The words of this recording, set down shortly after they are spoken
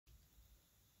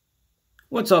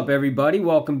What's up, everybody?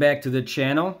 Welcome back to the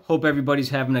channel. Hope everybody's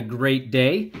having a great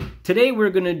day. Today we're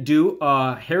going to do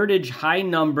a Heritage High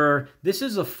Number. This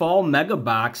is a Fall Mega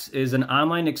Box. It is an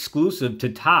online exclusive to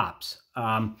Topps.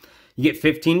 You get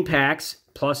 15 packs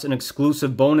plus an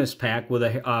exclusive bonus pack with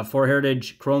a 4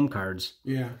 Heritage Chrome cards.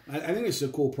 Yeah, I think it's a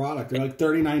cool product. They're like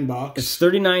 $39. It's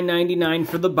 $39.99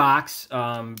 for the box.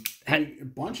 A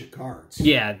bunch of cards.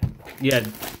 Yeah.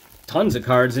 Tons of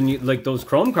cards, and like those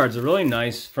Chrome cards are really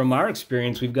nice. From our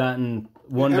experience, we've gotten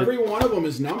every one of them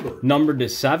is numbered. Numbered to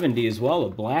 70 as well, a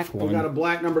black one. We got a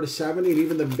black number to 70, and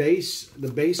even the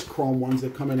base Chrome ones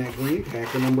that come in that green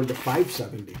pack are numbered to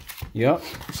 570. Yep.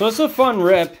 So it's a fun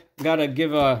rip. Got to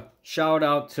give a shout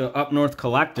out to Up North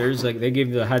Collectors. Like, they gave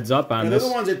you the heads up on this. They're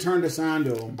the ones that turned us on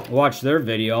to them. Watched their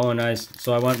video, and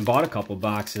so I went and bought a couple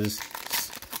boxes.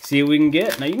 See what we can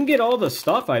get. Now, you can get all the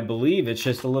stuff, I believe. It's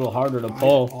just a little harder to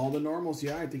pull. All the normals,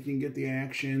 yeah. I think you can get the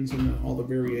actions and all the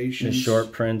variations. The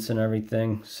short prints and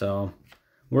everything. So,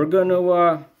 we're going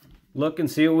to look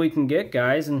and see what we can get,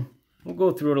 guys. And we'll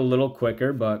go through it a little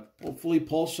quicker, but hopefully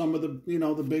pull some of the,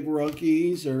 the big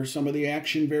rookies or some of the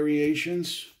action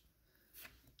variations.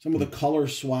 Some of the color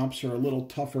swaps are a little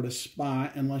tougher to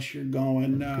spot unless you're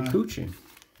going... Kikuchi.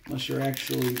 Unless you're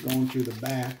actually going through the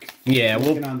back. Yeah,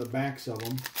 looking on the backs of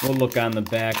them. We'll look on the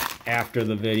back after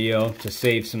the video to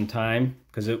save some time.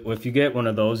 Because if you get one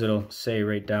of those, it'll say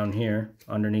right down here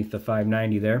underneath the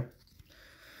 590 there.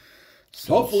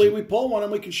 So hopefully we pull one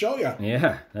and we can show you.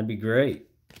 Yeah, that'd be great.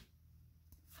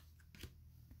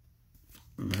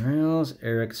 Miles,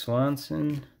 Eric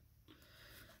Swanson,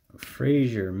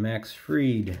 Frazier, Max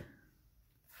Fried.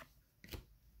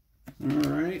 All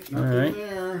right, nothing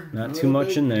there. Not too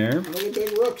much in there. Not any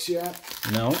big rooks yet.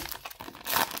 No.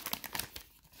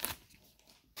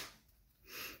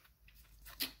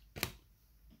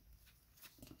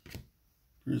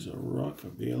 There's a rook,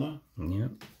 Avila.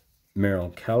 Yep. Merrill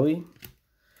Kelly.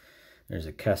 There's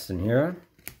a Keston Hira.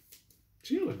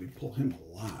 Seems like we pull him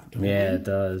a lot, don't Yeah, we? it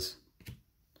does.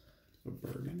 A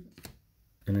Bergen.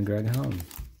 And a Greg Helm.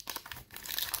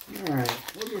 All right,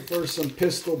 looking for some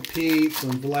Pistol Pete,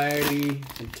 some Vladdy,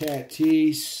 some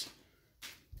Tatis,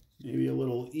 maybe a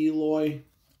little Eloy,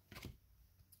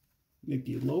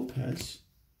 Nicky Lopez,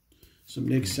 some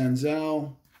Nick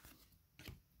Senzel.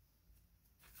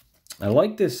 I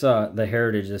like this, the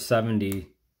Heritage, the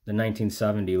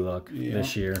 1970 look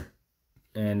this year.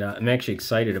 And I'm actually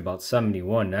excited about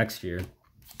 71 next year.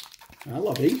 I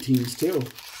love 18s too.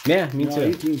 Yeah, me too.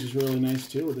 18s is really nice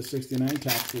too with the 69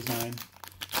 Topps design.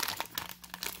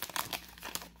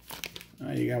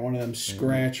 You got one of them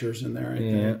scratchers in there, I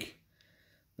think.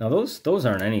 Now, those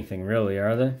aren't anything really,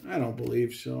 are they? I don't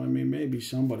believe so. I mean, maybe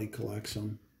somebody collects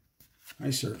them.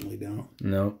 I certainly don't.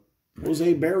 No.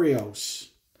 Jose Barrios.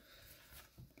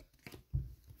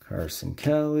 Carson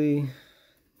Kelly.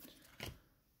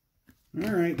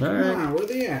 All right, come on. Where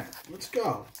they at? Let's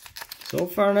go. So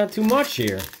far, not too much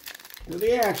here. Where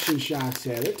the action shots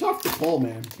at? They're tough to pull,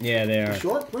 man. Yeah, they are. The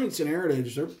short prints in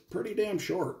Heritage, they're pretty damn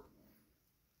short.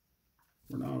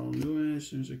 Ronaldo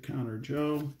Lewis, there's a Connor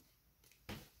Joe.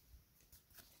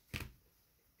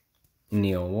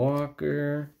 Neil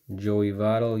Walker, Joey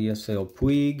Votto, Yasiel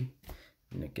Puig,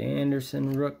 Nick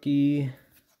Anderson, rookie.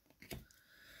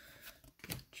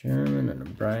 German, and a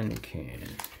Brian McCann.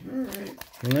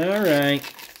 All right.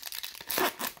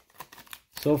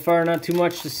 So far, not too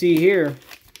much to see here.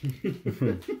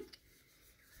 I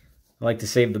like to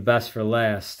save the best for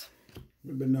last.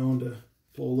 We've been known to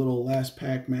pull a little last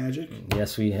pack magic.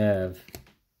 Yes, we have.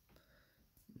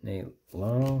 Nate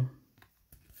Lowe.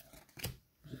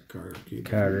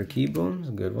 Carter Keyboom's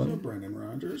a good one. Brendan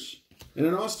Rodgers. And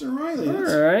an Austin Riley. All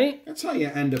right. That's how you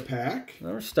end a pack. Now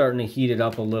we're starting to heat it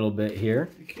up a little bit here.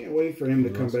 I can't wait for him to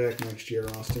come back next year,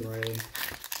 Austin Riley.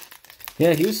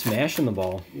 Yeah, he was smashing the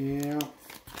ball. Yeah.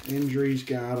 Injuries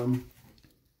got him.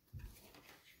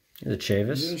 There's a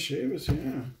Chavis. Yeah, Chavis,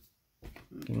 yeah.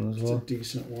 It's a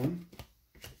decent one.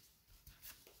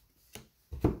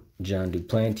 John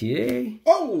Duplantier.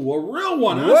 Oh, a real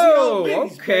one. Whoa,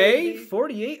 okay.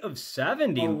 48 of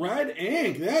 70. A red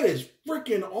ink. That is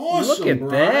freaking awesome, Look at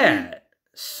Brian. that.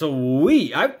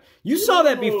 Sweet. You saw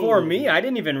that before me. I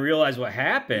didn't even realize what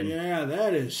happened. Yeah,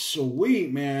 that is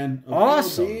sweet, man.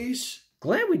 Awesome.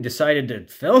 Glad we decided to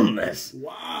film this.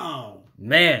 Wow.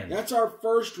 Man. That's our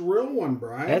first real one,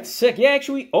 Brian. That's sick. Yeah,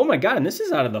 actually, oh my God, and this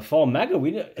is out of the Fall Mega.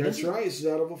 That's right. This is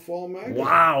out of a Fall Mega.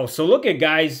 Wow. So look at,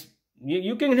 guys.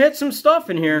 You can hit some stuff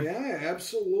in here. Yeah,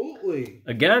 absolutely.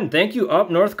 Again, thank you,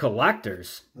 Up North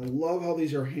Collectors. I love how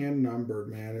these are hand numbered,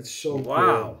 man. It's so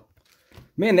wow. cool.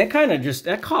 Man, that kind of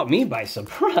that caught me by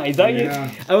surprise.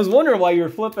 Yeah. I was wondering why you were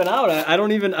flipping out. I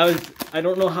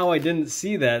don't know how I didn't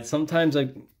see that. Sometimes I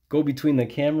go between the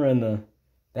camera and the...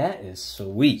 That is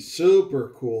sweet.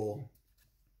 Super cool.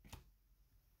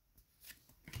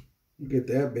 Look at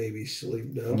that baby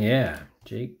sleeved up. Yeah,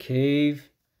 Jake Cave.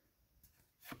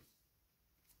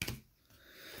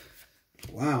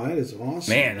 Wow, that is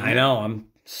awesome. Man, I know. I'm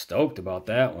stoked about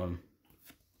that one.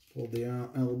 Pulled the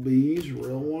LBs,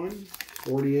 real one.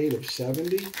 48 of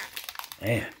 70.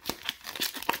 Man.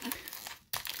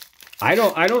 I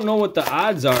don't know what the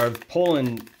odds are of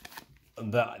pulling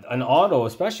an auto,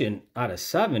 especially out of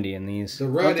 70 in these. The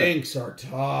red inks are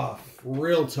tough.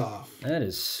 Real tough. That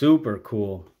is super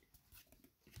cool.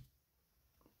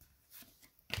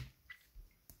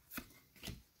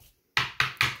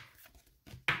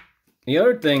 The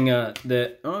other thing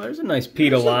there's a nice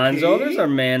Pete Alonso. There's our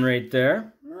man right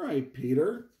there. All right,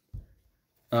 Peter.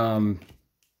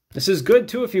 This is good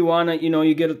too if you want to,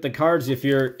 you get the cards. If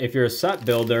you're a set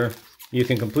builder, you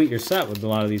can complete your set with a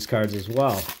lot of these cards as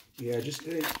well. Yeah,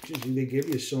 they give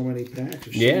you so many packs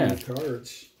of so many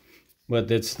cards.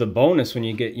 But it's the bonus when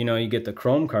you get the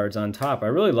chrome cards on top. I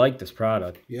really like this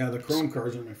product. Yeah, the chrome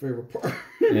cards are my favorite part.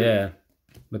 Yeah,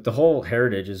 but the whole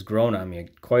Heritage has grown on me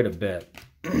quite a bit.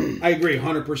 I agree,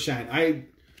 100%.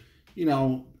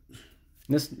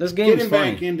 This game is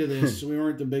funny. Back into this, we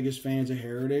weren't the biggest fans of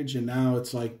Heritage, and now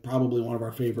it's like probably one of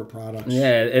our favorite products.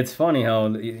 Yeah, it's funny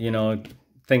how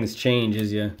things change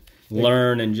as you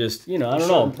learn and just I don't know.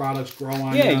 Certain products grow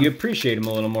on. Yeah, you appreciate them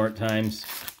a little more at times.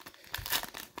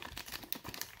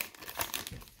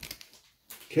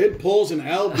 Kid pulls an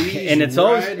LB, and it's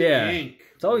always ink.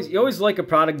 It's always you always like a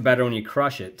product better when you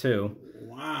crush it too.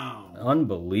 Wow,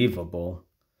 unbelievable.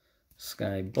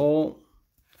 Sky Bolt.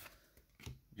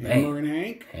 Hammer and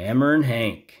Hank. Hammer and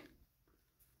Hank.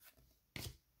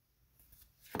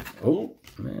 Oh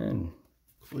man,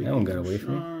 that one got away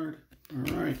from me.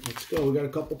 All right, let's go. We got a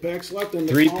couple packs left. In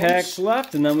the 3 packs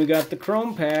left, and then we got the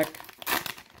Chrome pack.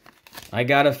 I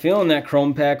got a feeling that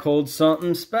Chrome pack holds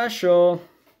something special.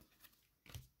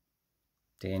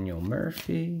 Daniel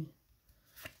Murphy.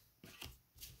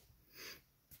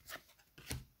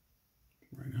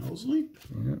 Ryan Helsley.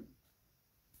 Yep.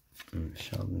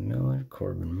 Sheldon Miller,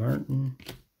 Corbin Martin.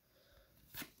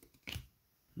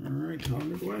 All right,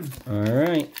 Tom McGuinn. All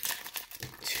right.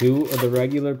 2 of the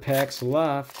regular packs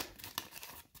left.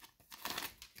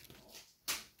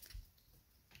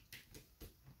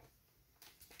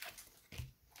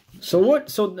 So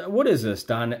what is this,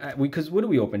 Don? Because what do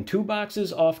we open? 2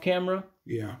 boxes off camera?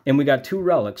 Yeah. And we got 2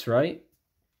 relics, right?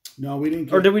 No, we didn't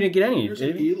get... Or did we get any? There's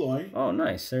an Eloy. Oh,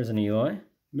 nice. There's an Eloy.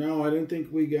 No, I didn't think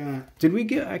we got... Did we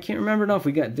get... I can't remember now if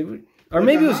we got... Did we... Or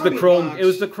maybe it was the Chrome... Box. It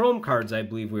was the Chrome cards I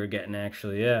believe we were getting,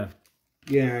 actually, yeah.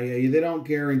 Yeah. They don't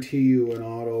guarantee you an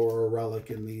auto or a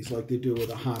relic in these like they do with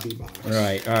a hobby box.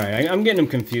 Right, all right. I'm getting them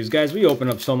confused. Guys, we open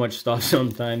up so much stuff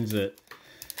sometimes that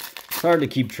it's hard to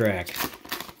keep track.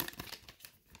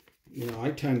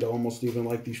 I tend to almost even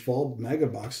like these fall mega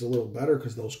boxes a little better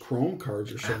because those Chrome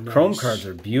cards are so nice. Chrome cards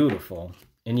are beautiful.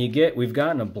 And we've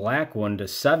gotten a black one to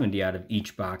 70 out of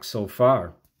each box so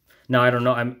far. Now, I don't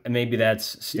know. Maybe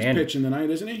that's standard. He's pitching tonight,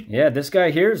 isn't he? Yeah, this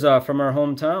guy here's from our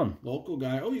hometown. Local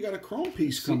guy. Oh, you got a Chrome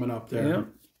piece coming up there. Yeah.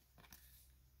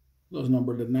 Those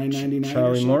numbered to $9.99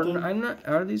 Charlie Morton.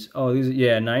 Are these? Oh, these.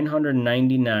 Yeah,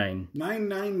 $999.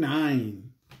 $9.99.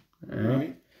 All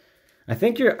right. I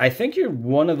think you're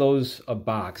one of those a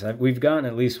box. We've gotten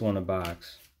at least one a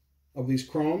box. Of these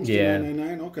Chromes? Yeah.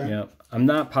 $9.99? Okay. Yeah. I'm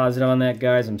not positive on that,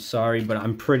 guys. I'm sorry, but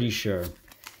I'm pretty sure.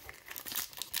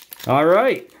 All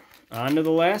right. On to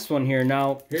the last one here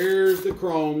now. Here's the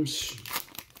Chromes.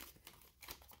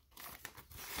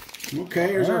 Okay,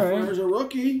 here's a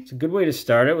rookie. It's a good way to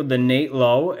start it with the Nate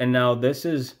Lowe, and now this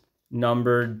is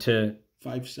numbered to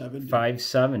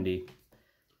 570.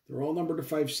 They're all numbered to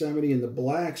 570, and the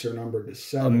blacks are numbered to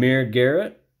 7. Amir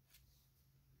Garrett,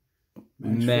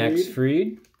 Max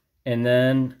Fried, and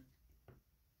then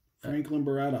Franklin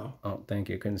Barreto. Oh, thank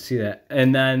you. Couldn't see that.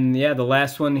 And then, yeah, the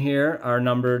last one here are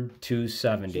numbered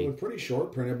 270. So they're pretty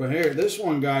short printed. But here, this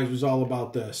one, guys, was all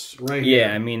about this right here.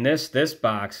 Yeah, I mean, this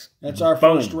box. That's our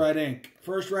first red ink.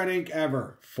 First red ink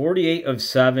ever. 48 of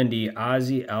 70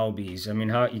 Ozzie Albies. I mean,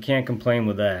 you can't complain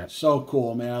with that. So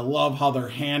cool, man. I love how they're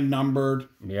hand numbered.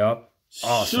 Yep.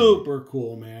 Awesome. Super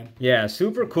cool, man. Yeah,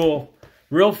 super cool.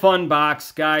 Real fun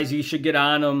box, guys. You should get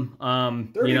on them.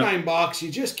 $39,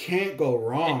 you just can't go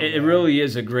wrong. It really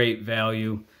is a great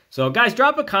value. So, guys,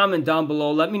 drop a comment down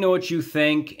below. Let me know what you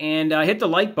think. And hit the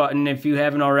like button if you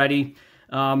haven't already.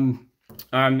 Subscribe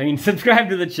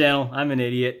to the channel. I'm an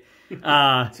idiot.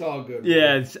 It's all good.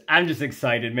 Yeah, I'm just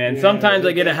excited, man. Yeah, Sometimes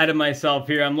I get ahead of myself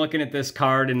here. I'm looking at this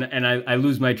card and I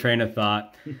lose my train of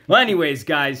thought. Well, anyways,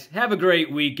 guys, have a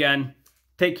great weekend.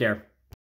 Take care.